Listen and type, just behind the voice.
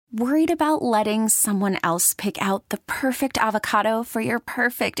Worried about letting someone else pick out the perfect avocado for your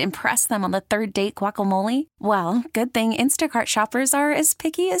perfect impress them on the third date guacamole? Well, good thing Instacart shoppers are as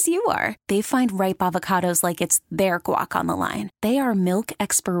picky as you are. They find ripe avocados like it's their guac on the line. They are milk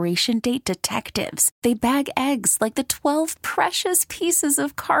expiration date detectives. They bag eggs like the 12 precious pieces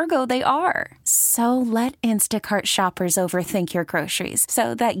of cargo they are. So let Instacart shoppers overthink your groceries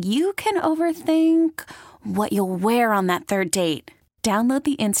so that you can overthink what you'll wear on that third date. Download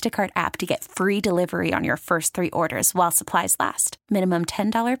the Instacart app to get free delivery on your first 3 orders while supplies last. Minimum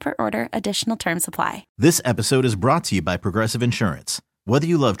 $10 per order. Additional terms apply. This episode is brought to you by Progressive Insurance. Whether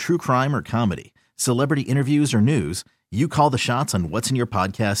you love true crime or comedy, celebrity interviews or news, you call the shots on what's in your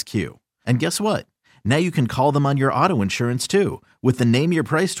podcast queue. And guess what? Now you can call them on your auto insurance too with the Name Your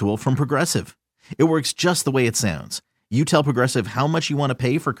Price tool from Progressive. It works just the way it sounds. You tell Progressive how much you want to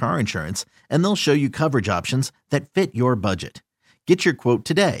pay for car insurance, and they'll show you coverage options that fit your budget. Get your quote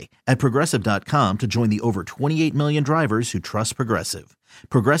today at Progressive.com to join the over 28 million drivers who trust Progressive.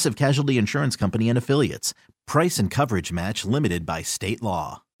 Progressive Casualty Insurance Company and Affiliates. Price and coverage match limited by state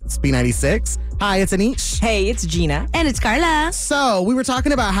law. It's B96. Hi, it's Anish. Hey, it's Gina. And it's Carla. So we were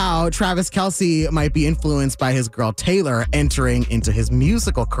talking about how Travis Kelce might be influenced by his girl Taylor entering into his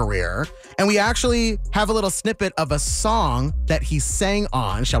musical career. And we actually have a little snippet of a song that he sang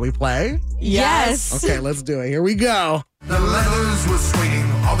on. Shall we play? Yes. Okay, let's do it. Here we go. The leathers were swinging,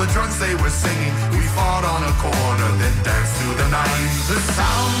 all the drunks they were singing. We fought on a corner, then danced through the night. The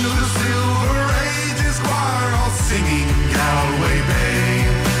sound of the Silver Ages choir all singing Galway Bay.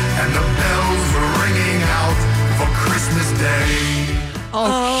 And the bells were ringing out for Christmas Day.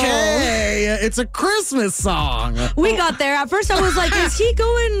 Okay, it's a Christmas song. We got there. At first I was like, is he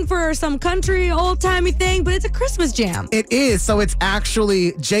going for some country old-timey thing? But it's a Christmas jam. It is. So it's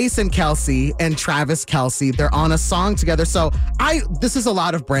actually Jason Kelce and Travis Kelce. They're on a song together. So this is a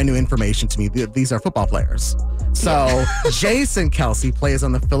lot of brand new information to me. These are football players. So Jason Kelce plays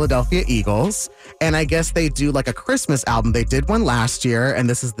on the Philadelphia Eagles. And I guess they do like a Christmas album. They did one last year, and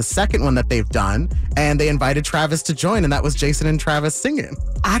this is the second one that they've done. And they invited Travis to join, and that was Jason and Travis singing.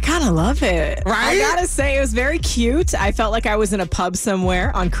 I kind of love it. Right? I gotta say, it was very cute. I felt like I was in a pub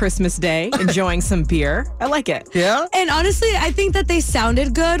somewhere on Christmas Day enjoying some beer. I like it. Yeah? And honestly, I think that they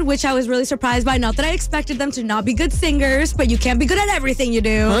sounded good, which I was really surprised by. Not that I expected them to not be good singers, but you can't be good at everything you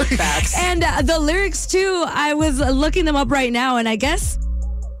do. Facts. And the lyrics, too, I was looking them up right now, and I guess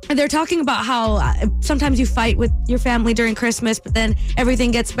they're talking about how sometimes you fight with your family during Christmas, but then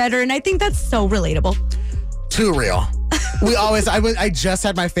everything gets better. And I think that's so relatable. Too real. I just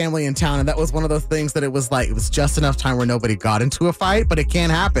had my family in town, and that was one of those things that it was just enough time where nobody got into a fight, but it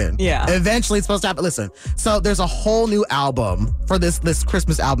can happen. Yeah. Eventually it's supposed to happen. Listen, so there's a whole new album for this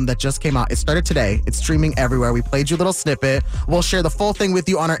Christmas album that just came out. It started today. It's streaming everywhere. We played you a little snippet. We'll share the full thing with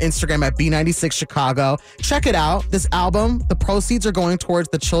you on our Instagram at B96 Chicago. Check it out. This album, the proceeds are going towards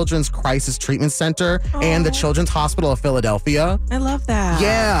the Children's Crisis Treatment Center and the Children's Hospital of Philadelphia. I love that.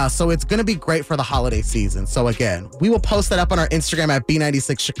 Yeah, so it's going to be great for the holiday season. So again, we will post that up on our Instagram at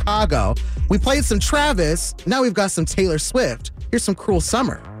B96 Chicago. We played some Travis. Now we've got some Taylor Swift. Here's some Cruel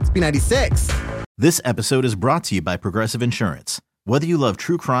Summer. It's B96. This episode is brought to you by Progressive Insurance. Whether you love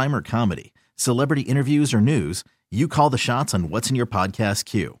true crime or comedy, celebrity interviews or news, you call the shots on what's in your podcast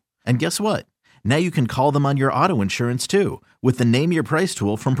queue. And guess what? Now you can call them on your auto insurance too with the Name Your Price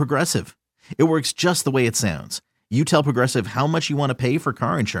tool from Progressive. It works just the way it sounds. You tell Progressive how much you want to pay for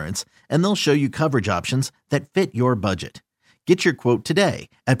car insurance, and they'll show you coverage options that fit your budget. Get your quote today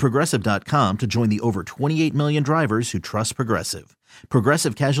at Progressive.com to join the over 28 million drivers who trust Progressive.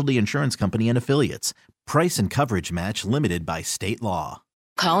 Progressive Casualty Insurance Company and Affiliates. Price and coverage match limited by state law.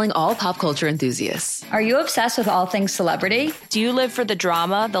 Calling all pop culture enthusiasts. Are you obsessed with all things celebrity? Do you live for the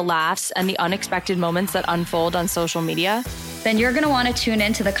drama, the laughs, and the unexpected moments that unfold on social media? Then you're going to want to tune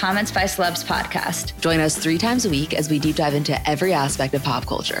in to the Comments by Celebs podcast. Join us 3 times a week as we deep dive into every aspect of pop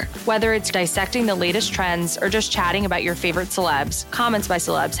culture. Whether it's dissecting the latest trends or just chatting about your favorite celebs, Comments by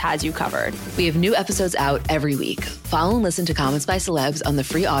Celebs has you covered. We have new episodes out every week. Follow and listen to Comments by Celebs on the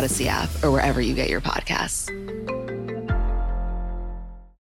free Odyssey app or wherever you get your podcasts.